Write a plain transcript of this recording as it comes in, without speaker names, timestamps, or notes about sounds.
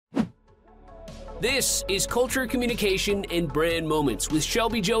This is Culture, Communication, and Brand Moments with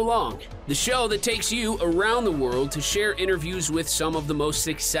Shelby Joe Long, the show that takes you around the world to share interviews with some of the most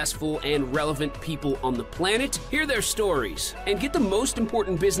successful and relevant people on the planet, hear their stories, and get the most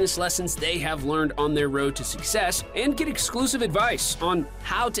important business lessons they have learned on their road to success, and get exclusive advice on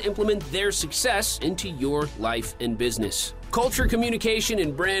how to implement their success into your life and business. Culture, Communication,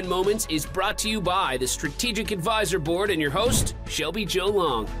 and Brand Moments is brought to you by the Strategic Advisor Board and your host, Shelby Joe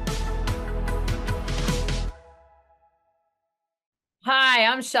Long. Hi,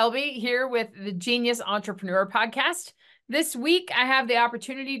 I'm Shelby here with the Genius Entrepreneur Podcast. This week, I have the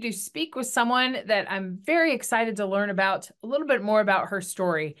opportunity to speak with someone that I'm very excited to learn about a little bit more about her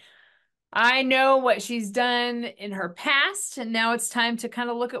story. I know what she's done in her past, and now it's time to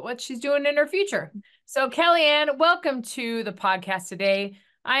kind of look at what she's doing in her future. So, Kellyanne, welcome to the podcast today.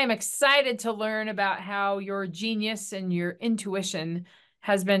 I am excited to learn about how your genius and your intuition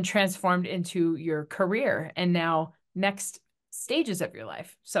has been transformed into your career and now next stages of your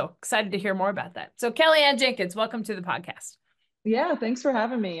life. So excited to hear more about that. So Kellyanne Jenkins, welcome to the podcast. Yeah, thanks for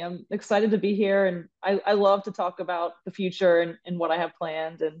having me. I'm excited to be here, and I love to talk about the future and what I have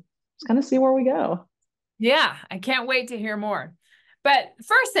planned and just kind of see where we go. Yeah, I can't wait to hear more. But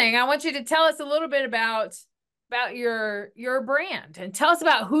first thing, I want you to tell us a little bit about your brand and tell us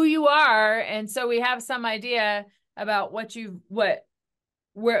about who you are, and so we have some idea about some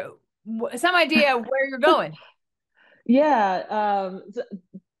idea of where you're going. Yeah,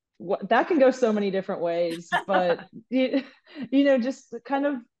 that can go so many different ways, but just kind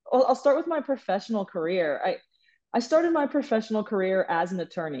of, I'll start with my professional career. I started my professional career as an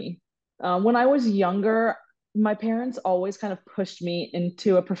attorney. When I was younger, my parents always kind of pushed me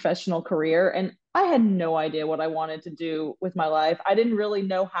into a professional career, and I had no idea what I wanted to do with my life. I didn't really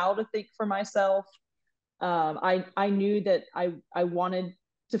know how to think for myself. I knew that I wanted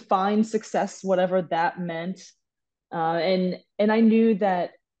to find success, whatever that meant. And I knew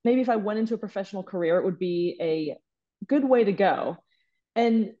that maybe if I went into a professional career, it would be a good way to go.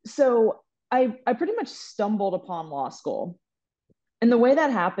 And so I pretty much stumbled upon law school. And the way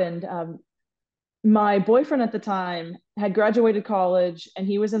that happened, my boyfriend at the time had graduated college and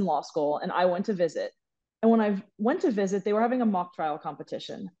he was in law school, and I went to visit. And when I went to visit, they were having a mock trial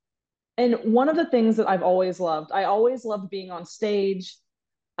competition. And one of the things that I always loved being on stage.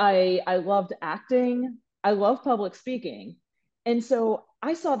 I loved acting. I love public speaking. And so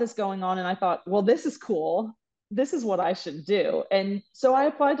I saw this going on and I thought, well, this is cool. This is what I should do. And so I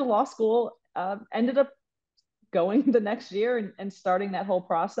applied to law school, ended up going the next year and starting that whole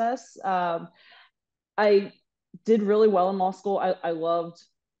process. I did really well in law school. I loved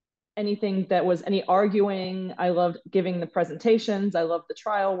anything that was any arguing. I loved giving the presentations. I loved the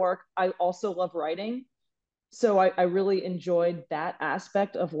trial work. I also love writing. So I really enjoyed that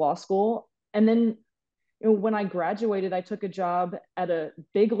aspect of law school. And then when I graduated, I took a job at a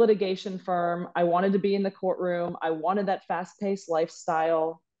big litigation firm. I wanted to be in the courtroom. I wanted that fast-paced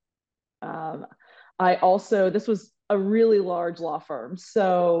lifestyle. This was a really large law firm.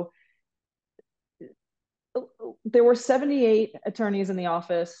 So there were 78 attorneys in the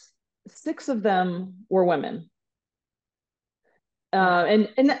office. 6 of them were women. And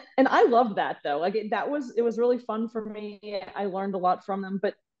I loved that though. Like it was really fun for me. I learned a lot from them.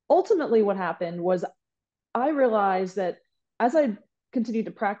 But ultimately what happened was I realized that as I continued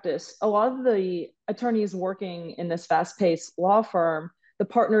to practice, a lot of the attorneys working in this fast-paced law firm, the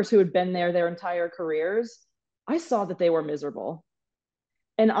partners who had been there their entire careers, I saw that they were miserable.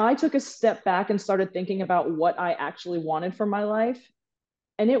 And I took a step back and started thinking about what I actually wanted for my life.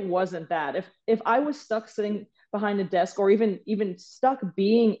 And it wasn't that. If I was stuck sitting behind a desk or even stuck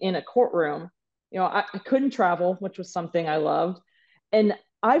being in a courtroom, I couldn't travel, which was something I loved. And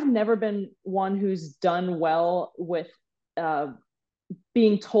I've never been one who's done well with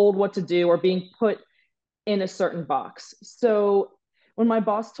being told what to do or being put in a certain box. So when my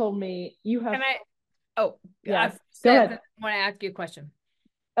boss told me, "You have," go ahead. I want to ask you a question.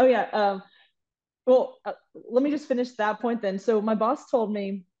 Oh yeah. Let me just finish that point then. So my boss told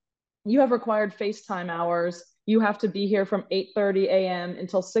me, "You have required FaceTime hours. You have to be here from 8:30 a.m.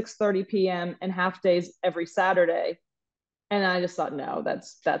 until 6:30 p.m. and half days every Saturday." And I just thought, no,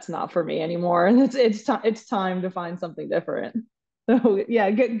 that's not for me anymore. And it's time to find something different. So yeah,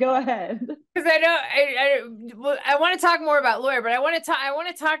 go ahead. Because I want to talk more about lawyer, but I want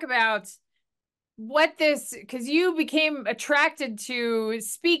to talk about because you became attracted to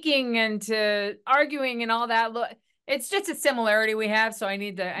speaking and to arguing and all that. It's just a similarity we have. So I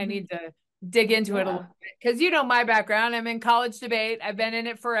need to dig into it a Yeah. little bit. Because you know my background. I'm in college debate. I've been in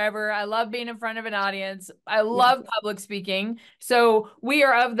it forever. I love being in front of an audience. I Yeah. love public speaking. So we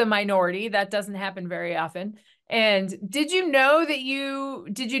are of the minority. That doesn't happen very often. And did you know that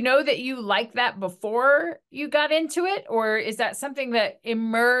you liked that before you got into it? Or is that something that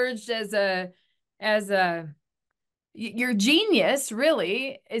emerged as your genius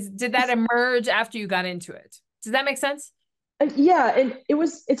really did that emerge after you got into it? Does that make sense? Yeah, and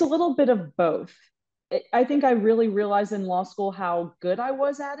it's a little bit of both. I think I really realized in law school how good I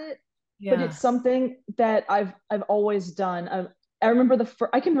was at it, but Yeah. it's something that I've always done. I remember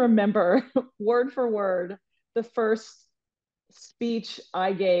I can remember word for word the first speech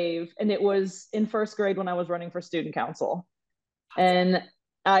I gave, and it was in first grade when I was running for student council. And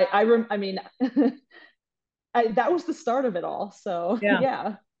I mean, that was the start of it all. So Yeah.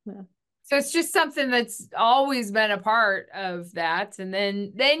 yeah. So it's just something that's always been a part of that. And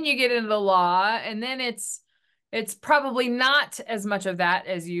then you get into the law, and then it's probably not as much of that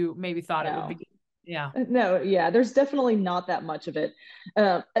as you maybe thought it would No. be. Yeah. No, yeah, there's definitely not that much of it.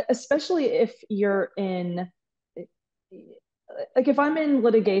 Especially if you're in, like, if I'm in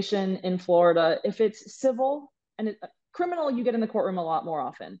litigation in Florida, if it's civil and criminal, you get in the courtroom a lot more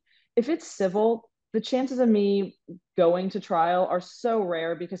often. If it's civil, the chances of me going to trial are so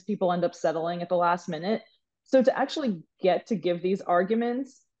rare because people end up settling at the last minute. So to actually get to give these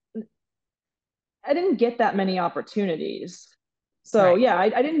arguments, I didn't get that many opportunities. So Right. yeah,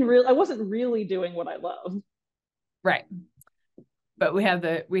 I wasn't really doing what I love. Right. But we have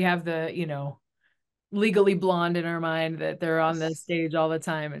the, legally blonde in our mind that they're on the Yes. stage all the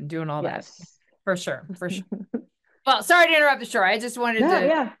time and doing all that. Yes. For sure. For sure. Well, sorry to interrupt the story. I just wanted No, to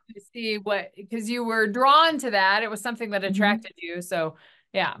yeah. see because you were drawn to that. It was something that Mhm. attracted you. So,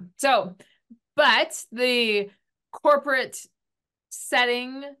 yeah. So, but the corporate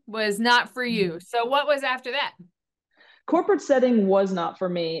setting was not for you. So, what was after that? Corporate setting was not for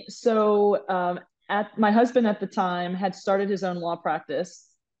me. So, at my husband at the time had started his own law practice,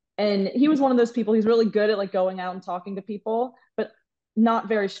 and he was one of those people. He's really good at like going out and talking to people, but not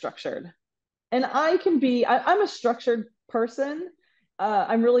very structured. And I'm a structured person.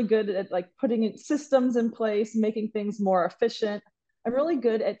 I'm really good at like putting systems in place, making things more efficient. I'm really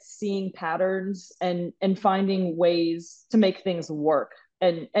good at seeing patterns and finding ways to make things work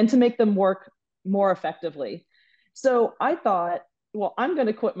and to make them work more effectively. So I thought, well, I'm going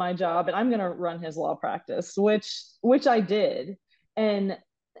to quit my job and I'm going to run his law practice, which I did. And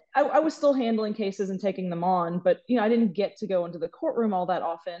I was still handling cases and taking them on, but I didn't get to go into the courtroom all that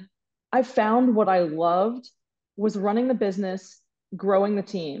often. I found what I loved was running the business, growing the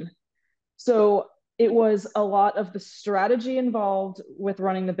team. So it was a lot of the strategy involved with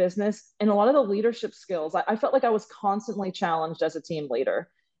running the business and a lot of the leadership skills. I felt like I was constantly challenged as a team leader.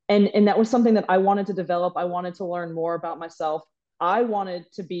 And that was something that I wanted to develop. I wanted to learn more about myself. I wanted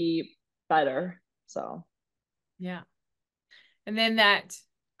to be better. So Yeah. And then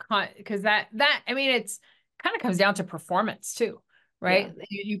because that I mean it's kind of comes down to performance too, yeah. right?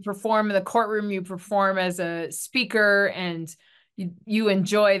 You perform in the courtroom, you perform as a speaker, and you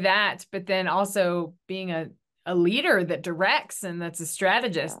enjoy that, but then also being a leader that directs and that's a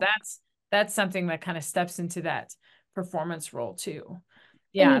strategist, Yeah. that's something that kind of steps into that performance role too.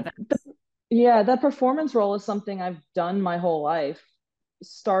 Yeah, And that performance role is something I've done my whole life,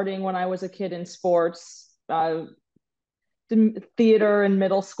 starting when I was a kid in sports, theater in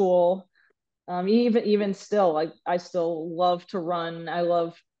middle school. Even still, like I still love to run. I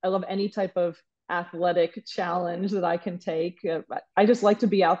love any type of athletic challenge that I can take. I just like to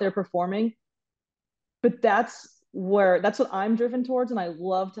be out there performing. But that's what I'm driven towards, and I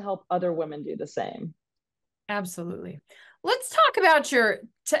love to help other women do the same. absolutely. Let's talk about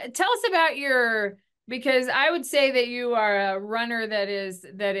tell us about because I would say that you are a runner that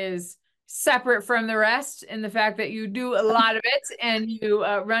is separate from the rest in the fact that you do a lot of it and you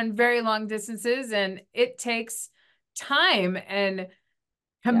run very long distances, and it takes time and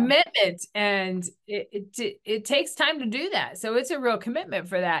Yeah. commitment, and it takes time to do that. So it's a real commitment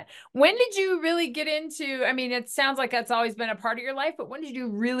for that. When did you really get into, I mean, it sounds like that's always been a part of your life, but when did you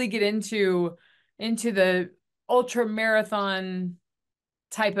really get into the ultra marathon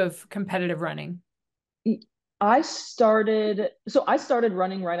type of competitive running? I started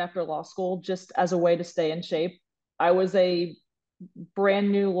running right after law school just as a way to stay in shape. I was a brand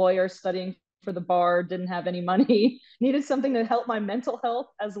new lawyer studying for the bar, didn't have any money, needed something to help my mental health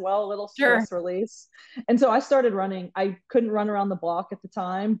as well, a little Sure. stress release. And so I started running. I couldn't run around the block at the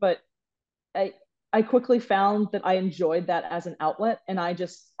time, but I I quickly found that I enjoyed that as an outlet, and I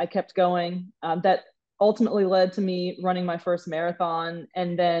kept going. That ultimately led to me running my first marathon,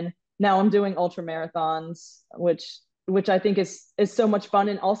 and then now I'm doing ultra marathons, which I think is so much fun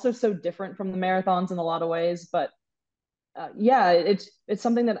and also so different from the marathons in a lot of ways. But yeah, it's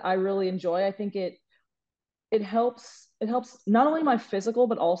something that I really enjoy. I think it helps not only my physical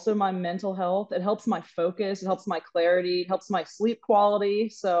but also my mental health. It helps my focus, it helps my clarity, it helps my sleep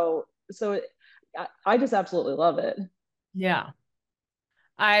quality. I just absolutely love it. Yeah.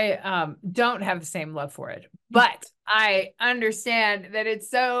 I don't have the same love for it, but I understand that it's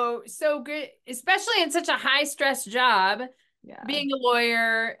so good, especially in such a high stress job, Yeah. being a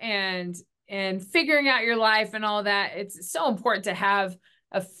lawyer and figuring out your life and all that. It's so important to have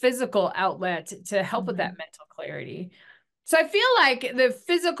a physical outlet to help with that mental clarity. So I feel like the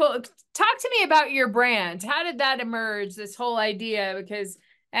physical, talk to me about your brand. How did that emerge, this whole idea?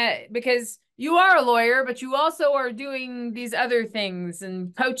 Because you are a lawyer, but you also are doing these other things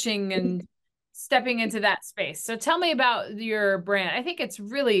and coaching and stepping into that space. So tell me about your brand. I think it's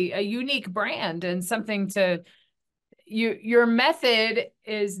really a unique brand and something to your method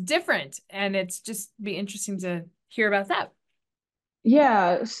is different, and it's just be interesting to hear about that.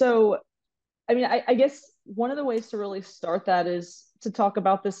 Yeah. So, I mean, I guess one of the ways to really start that is to talk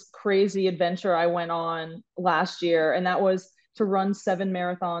about this crazy adventure I went on last year, and that was to run 7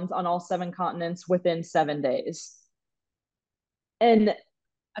 marathons on all 7 continents within 7 days. And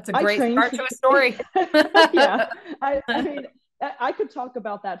That's a I great trained start for, to a story. yeah. I mean, I could talk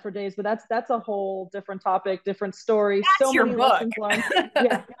about that for days, but that's a whole different topic, different story. That's So your many book. lessons learned.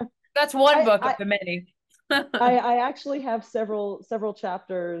 Yeah. That's one I, book of I the many. I actually have several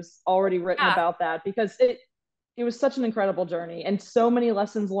chapters already written Yeah. about that because it was such an incredible journey and so many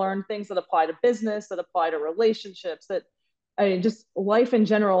lessons learned, things that apply to business, that apply to relationships, that I mean, just life in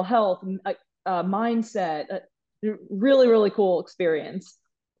general, health, mindset. Really, really cool experience.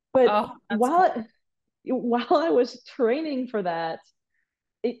 But Oh, that's while cool. while I was training for that,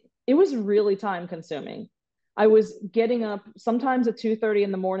 it was really time consuming. I was getting up sometimes at 2:30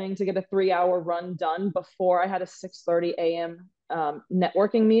 in the morning to get a 3 hour run done before I had a 6:30 a.m.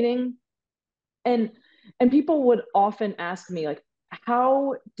 Networking meeting. And people would often ask me like,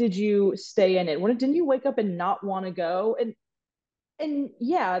 how did you stay in it? When didn't you wake up and not want to go? And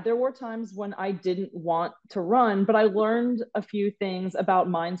yeah, there were times when I didn't want to run, but I learned a few things about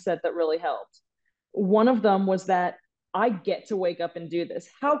mindset that really helped. One of them was that I get to wake up and do this.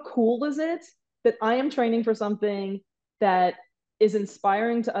 How cool is it that I am training for something that is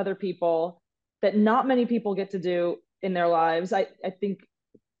inspiring to other people, that not many people get to do in their lives? I think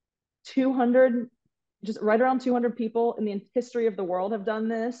 200, just right around 200 people in the history of the world have done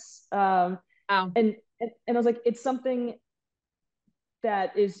this. Wow. And I was like, it's something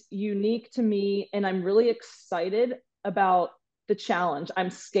that is unique to me, and I'm really excited about the challenge. I'm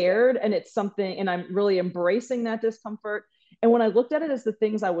scared, and it's something, and I'm really embracing that discomfort. And when I looked at it as the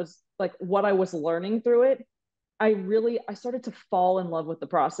things I was like, what I was learning through it, I started to fall in love with the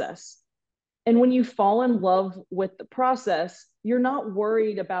process. And when you fall in love with the process, you're not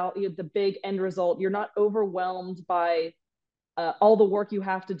worried about the big end result. You're not overwhelmed by all the work you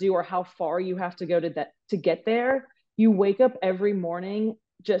have to do or how far you have to go to get there. You wake up every morning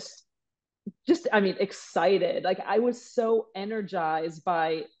just I mean, excited. Like, I was so energized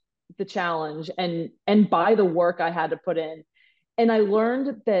by the challenge and by the work I had to put in. And I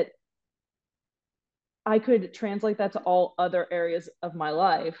learned that I could translate that to all other areas of my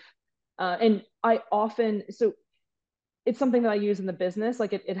life. And I often, so it's something that I use in the business.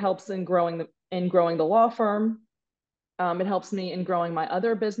 Like, it helps in growing the law firm. It helps me in growing my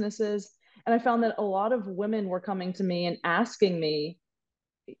other businesses. And I found that a lot of women were coming to me and asking me,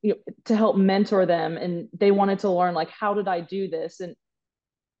 to help mentor them. And they wanted to learn, like, how did I do this? And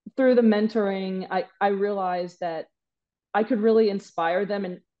through the mentoring, I realized that I could really inspire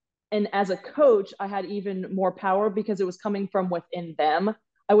them. And as a coach, I had even more power because it was coming from within them.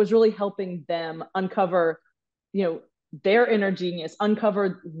 I was really helping them uncover, their inner genius,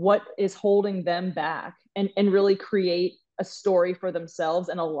 uncover what is holding them back, and really create a story for themselves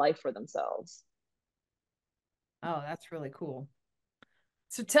and a life for themselves. Oh, that's really cool.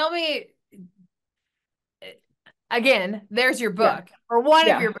 So tell me again, there's your Yeah. book or one of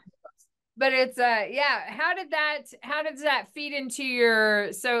Yeah. your books. But it's yeah, how does that feed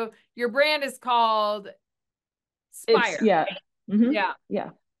into so your brand is called Spire. Yeah. Mm-hmm. Yeah.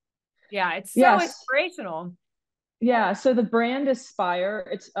 Yeah. Yeah, it's so Yes. inspirational. Yeah, so the brand is Spire.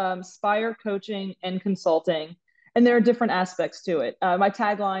 It's Spire Coaching and Consulting, and there are different aspects to it. My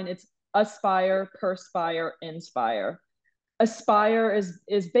tagline, it's Aspire, Perspire, Inspire. Aspire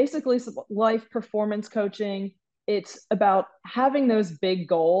is basically life performance coaching. It's about having those big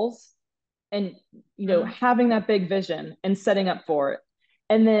goals and having that big vision and setting up for it.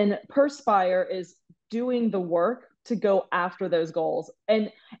 And then perspire is doing the work to go after those goals.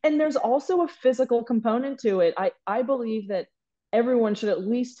 And there's also a physical component to it. I believe that everyone should at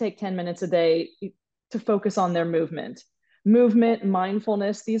least take 10 minutes a day to focus on their movement,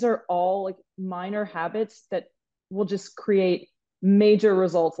 mindfulness. These are all like minor habits that will just create major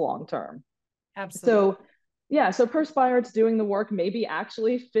results long term. Absolutely. So yeah, so perspire, it's doing the work, maybe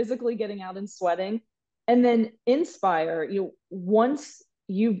actually physically getting out and sweating. And then inspire, once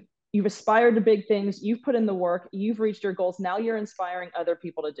you've aspired to big things, you've put in the work, you've reached your goals, now you're inspiring other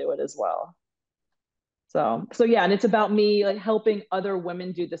people to do it as well. So yeah, and it's about me like helping other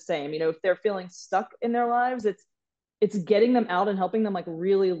women do the same. If they're feeling stuck in their lives, it's getting them out and helping them like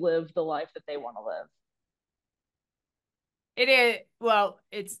really live the life that they want to live. It is, well,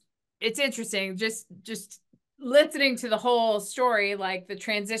 it's interesting just listening to the whole story, like the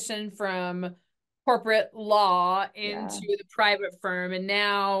transition from corporate law Yeah. into the private firm, and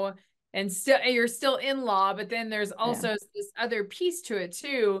now and still you're still in law, but then there's also Yeah. this other piece to it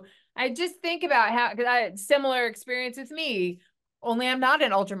too. I just think about how, because I had similar experience with me, only I'm not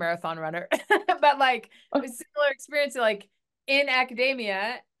an ultra marathon runner, but like a similar experience like in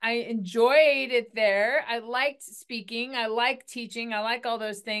academia. I enjoyed it there. I liked speaking. I like teaching. I like all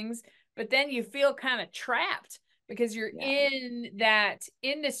those things. But then you feel kind of trapped because you're Yeah. in that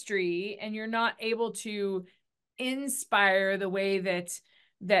industry and you're not able to inspire the way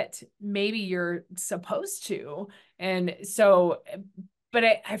that maybe you're supposed to. And so, but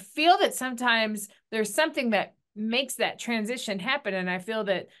I feel that sometimes there's something that makes that transition happen. And I feel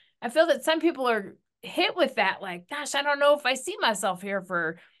that some people are hit with that, like, gosh, I don't know if I see myself here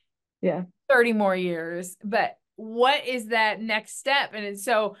for Yeah. 30 more years, but what is that next step? And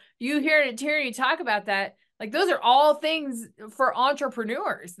so you hearing you talk about that, like those are all things for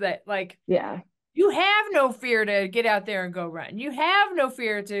entrepreneurs that like, Yeah. you have no fear to get out there and go run. You have no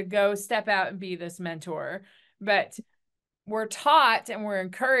fear to go step out and be this mentor, but we're taught and we're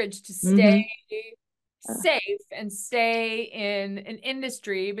encouraged to stay Mm-hmm. safe and stay in an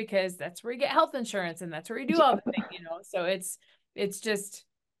industry because that's where you get health insurance and that's where you do all the things, so it's just,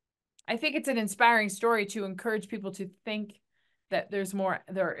 I think it's an inspiring story to encourage people to think that there is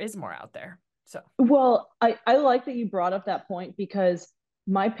more out there. So, Well, I like that you brought up that point because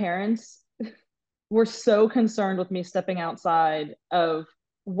my parents were so concerned with me stepping outside of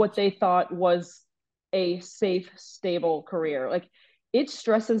what they thought was a safe, stable career. Like it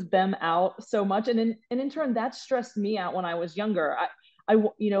stresses them out so much. And in turn, that stressed me out when I was younger.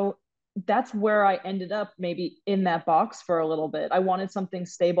 That's where I ended up maybe in that box for a little bit. I wanted something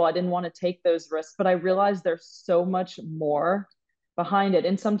stable. I didn't want to take those risks, but I realized there's so much more behind it.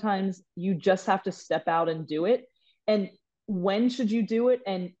 And sometimes you just have to step out and do it. And when should you do it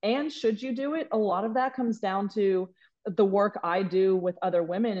and should you do it? A lot of that comes down to the work I do with other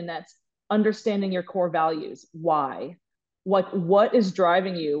women, and that's understanding your core values. Why? What is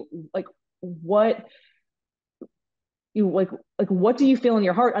driving you? Like what you like what do you feel in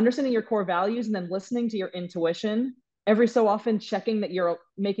your heart? Understanding your core values and then listening to your intuition every so often, checking that you're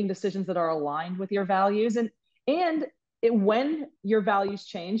making decisions that are aligned with your values, and when your values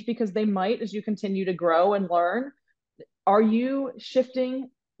change, because they might as you continue to grow and learn, are you shifting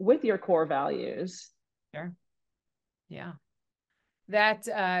with your core values? sure. Yeah. That,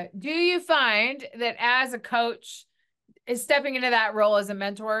 do you find that as a coach is stepping into that role as a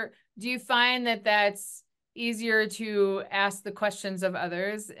mentor, do you find that that's easier to ask the questions of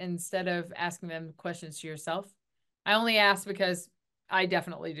others instead of asking them questions to yourself? I only ask because I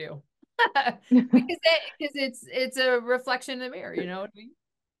definitely do. because it's a reflection in the mirror, you know what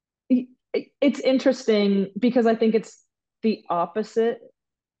I mean? It's interesting because I think it's the opposite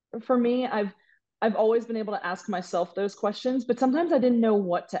for me. I've always been able to ask myself those questions, but sometimes I didn't know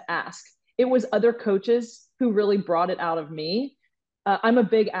what to ask. It was other coaches who really brought it out of me. I'm a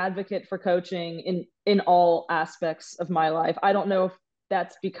big advocate for coaching in all aspects of my life. I don't know if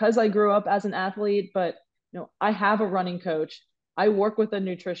that's because I grew up as an athlete, but I have a running coach. I work with a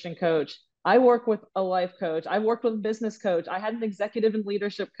nutrition coach. I work with a life coach. I worked with a business coach. I had an executive and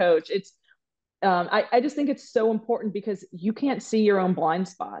leadership coach. I just think it's so important because you can't see your own blind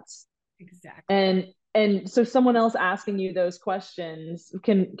spots. Exactly. And so someone else asking you those questions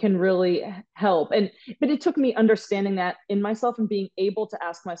can really help. But it took me understanding that in myself and being able to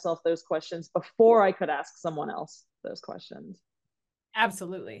ask myself those questions before I could ask someone else those questions.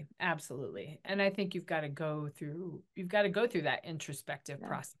 Absolutely. Absolutely. And I think you've got to go through that introspective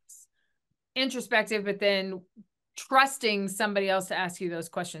process. Introspective, but then trusting somebody else to ask you those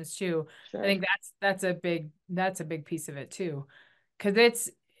questions too. Sure. I think that's a big piece of it too. Because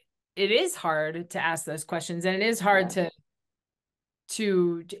it is hard to ask those questions, and it is hard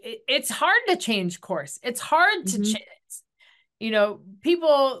it's hard to change course. It's hard to change.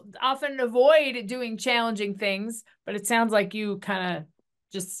 People often avoid doing challenging things, but it sounds like you kind of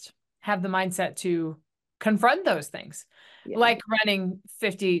just have the mindset to confront those things, like running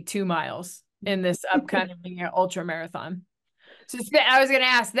 52 miles in this upcoming ultra marathon. So I was going to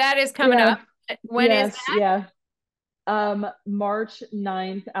ask, that is coming up. When is that? March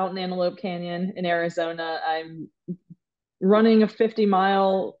 9th out in Antelope Canyon in Arizona. I'm running a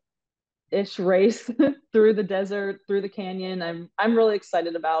 50-mile-ish race through the desert, through the canyon. I'm really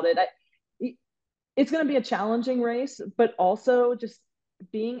excited about it. It's going to be a challenging race, but also just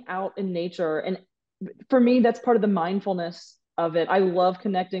being out in nature. And for me, that's part of the mindfulness of it. I love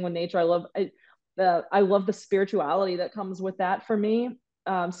connecting with nature. I love the spirituality that comes with that for me.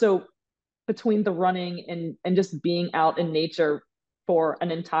 So between the running and just being out in nature for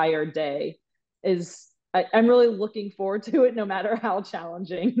an entire day I'm really looking forward to it, no matter how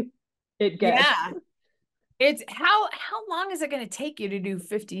challenging it gets. Yeah. It's how long is it going to take you to do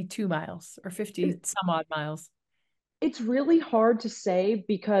 52 miles or 50 some odd miles? It's really hard to say,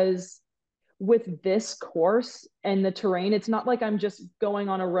 because with this course and the terrain, it's not like I'm just going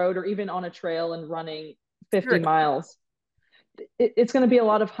on a road or even on a trail and running 50 miles. It's going to be a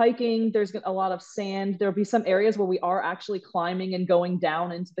lot of hiking. There's a lot of sand. There'll be some areas where we are actually climbing and going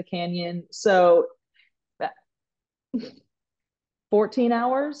down into the canyon. So 14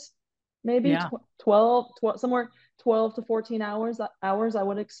 hours, maybe 12, somewhere 12 to 14 hours I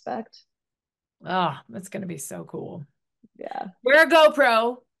would expect. Oh, that's going to be so cool. Yeah. Wear a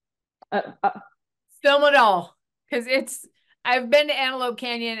GoPro. Film it all, because I've been to Antelope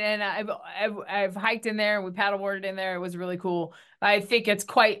Canyon and I've hiked in there and we paddleboarded in there. It was really cool. I think it's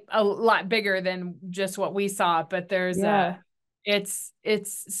quite a lot bigger than just what we saw, but it's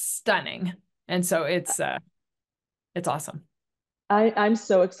stunning. And so it's awesome. I'm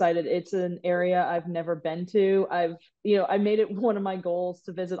so excited. It's an area I've never been to. I made it one of my goals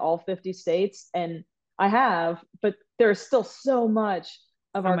to visit all 50 states, and I have, but there's still so much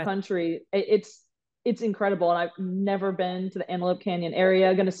of our country. It's incredible. And I've never been to the Antelope Canyon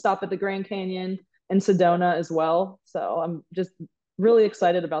area. Going to stop at the Grand Canyon and Sedona as well. So I'm just really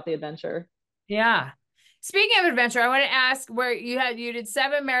excited about the adventure. Yeah. Speaking of adventure, I want to ask, where you did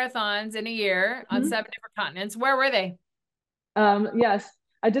 7 marathons in a year on 7 different continents. Where were they? Yes,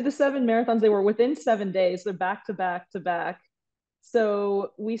 I did the 7 marathons. They were within 7 days. They're back to back to back.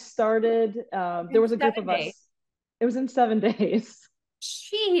 So we started, there was a group of us. It was in 7 days.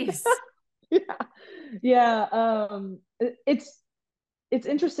 Jeez. Yeah. It's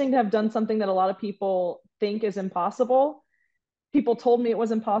interesting to have done something that a lot of people think is impossible. People told me it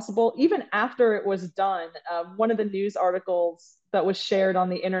was impossible even after it was done. One of the news articles that was shared on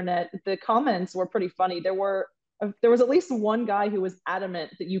the internet, the comments were pretty funny. There was at least one guy who was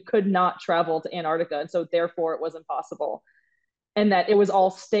adamant that you could not travel to Antarctica, and so therefore it was impossible, and that it was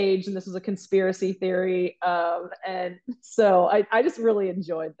all staged and this was a conspiracy theory. And so I just really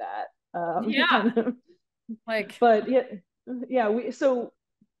enjoyed that. Kind of, but so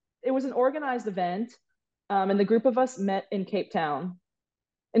it was an organized event, and the group of us met in Cape Town.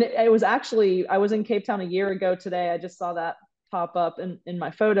 And it was actually, I was in Cape Town a year ago today. I just saw that pop up in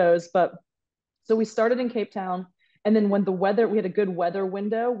my photos. But so we started in Cape Town, and then when we had a good weather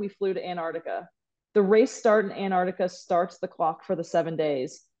window, we flew to Antarctica. The race start in Antarctica starts the clock for the 7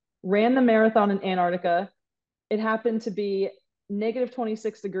 days. Ran the marathon in Antarctica. It happened to be negative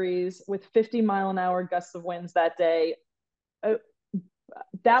 26 degrees with 50-mile-an-hour gusts of winds that day.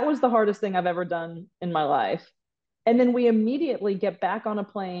 That was the hardest thing I've ever done in my life. And then we immediately get back on a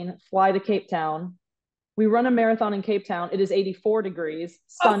plane, fly to Cape Town. We run a marathon in Cape Town. It is 84 degrees,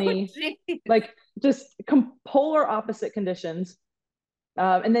 sunny, just polar opposite conditions.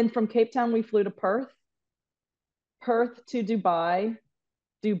 And then from Cape Town, we flew to Perth to Dubai,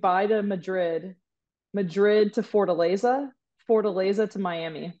 Dubai to Madrid, Madrid to Fortaleza, Fortaleza to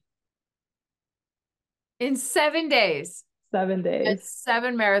Miami. In 7 days. 7 days. That's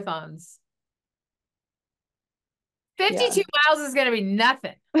 7 marathons. 52 miles is going to be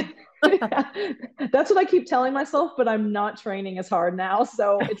nothing. That's what I keep telling myself, but I'm not training as hard now,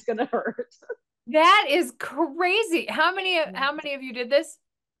 so it's going to hurt. That is crazy. How many of you did this?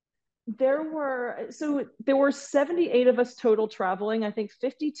 There were 78 of us total traveling. I think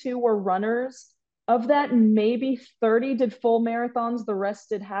 52 were runners. Of that, maybe 30 did full marathons. The rest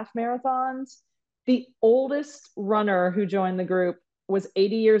did half marathons. The oldest runner who joined the group was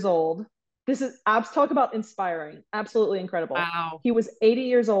 80 years old. Talk about inspiring. Absolutely incredible. Wow. He was 80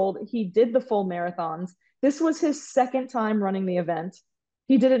 years old. He did the full marathons. This was his second time running the event.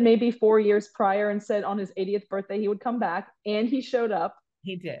 he did it maybe 4 years prior and said on his 80th birthday he would come back, and he showed up.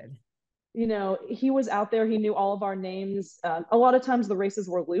 He did. He was out there. He knew all of our names. A lot of times the races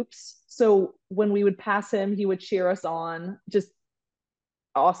were loops. So when we would pass him, he would cheer us on. Just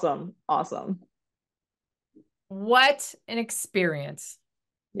awesome. Awesome. What an experience.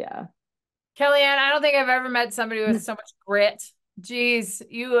 Yeah. Kellyanne, I don't think I've ever met somebody with so much grit. Geez,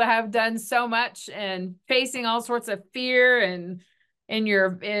 you have done so much, and facing all sorts of fear, and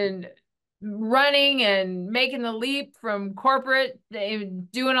in running and making the leap from corporate,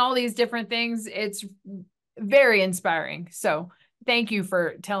 doing all these different things. It's very inspiring. So thank you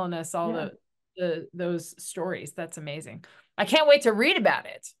for telling us all those stories. That's amazing. I can't wait to read about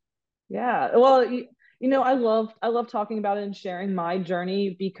it. Yeah. Well, I love talking about it and sharing my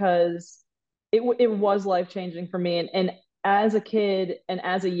journey, because it was life-changing for me. And as a kid and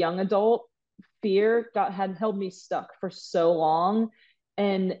as a young adult, fear had held me stuck for so long.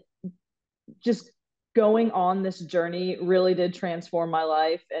 And just going on this journey really did transform my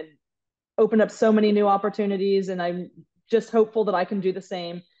life and open up so many new opportunities. And I'm just hopeful that I can do the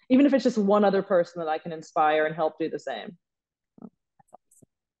same, even if it's just one other person that I can inspire and help do the same.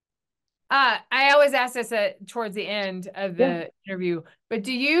 I always ask this towards the end of the interview, but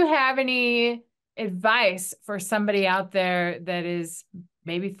do you have any advice for somebody out there that is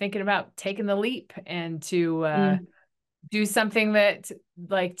maybe thinking about taking the leap and to do something that,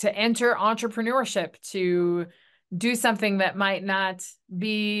 like, to enter entrepreneurship, to do something that might not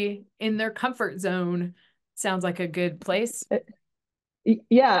be in their comfort zone? Sounds like a good place.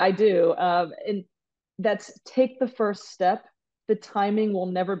 Yeah, I do. And that's take the first step. The timing will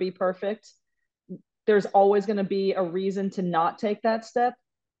never be perfect. There's always going to be a reason to not take that step.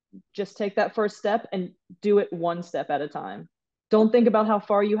 Just take that first step and do it one step at a time. Don't think about how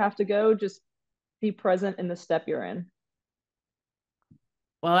far you have to go. Just be present in the step you're in.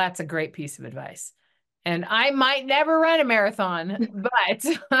 Well, that's a great piece of advice. And I might never run a marathon, but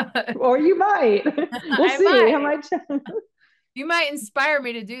or you might. We'll see. You might inspire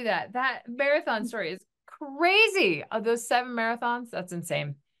me to do that. That marathon story is crazy. Of those 7 marathons, that's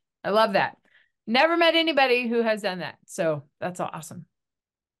insane. I love that. Never met anybody who has done that. So that's awesome.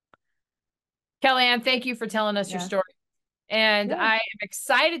 Kellyanne, thank you for telling us your story. And I am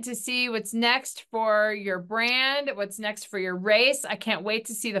excited to see what's next for your brand, what's next for your race. I can't wait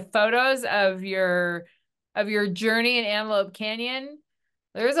to see the photos of your journey in Antelope Canyon.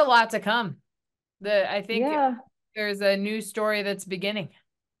 There's a lot to come. I think there's a new story that's beginning.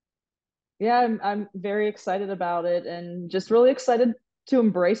 Yeah, I'm very excited about it, and just really excited to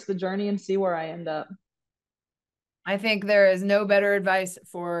embrace the journey and see where I end up. I think there is no better advice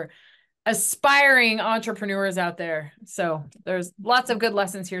for aspiring entrepreneurs out there. So there's lots of good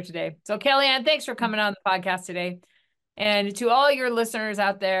lessons here today. So Kellyanne, thanks for coming on the podcast today. And to all your listeners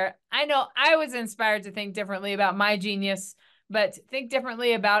out there, I know I was inspired to think differently about my genius, but think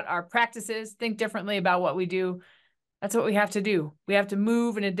differently about our practices, think differently about what we do. That's what we have to do. We have to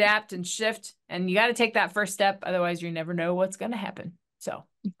move and adapt and shift, and you got to take that first step. Otherwise, you never know what's going to happen. So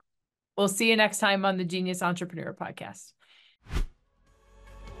we'll see you next time on the Genius Entrepreneur Podcast.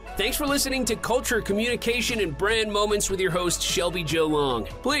 Thanks for listening to Culture, Communication, and Brand Moments with your host, Shelby Jo Long.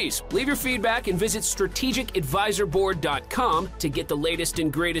 Please leave your feedback and visit strategicadvisorboard.com to get the latest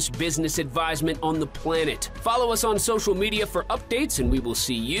and greatest business advisement on the planet. Follow us on social media for updates, and we will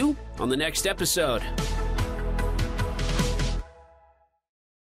see you on the next episode.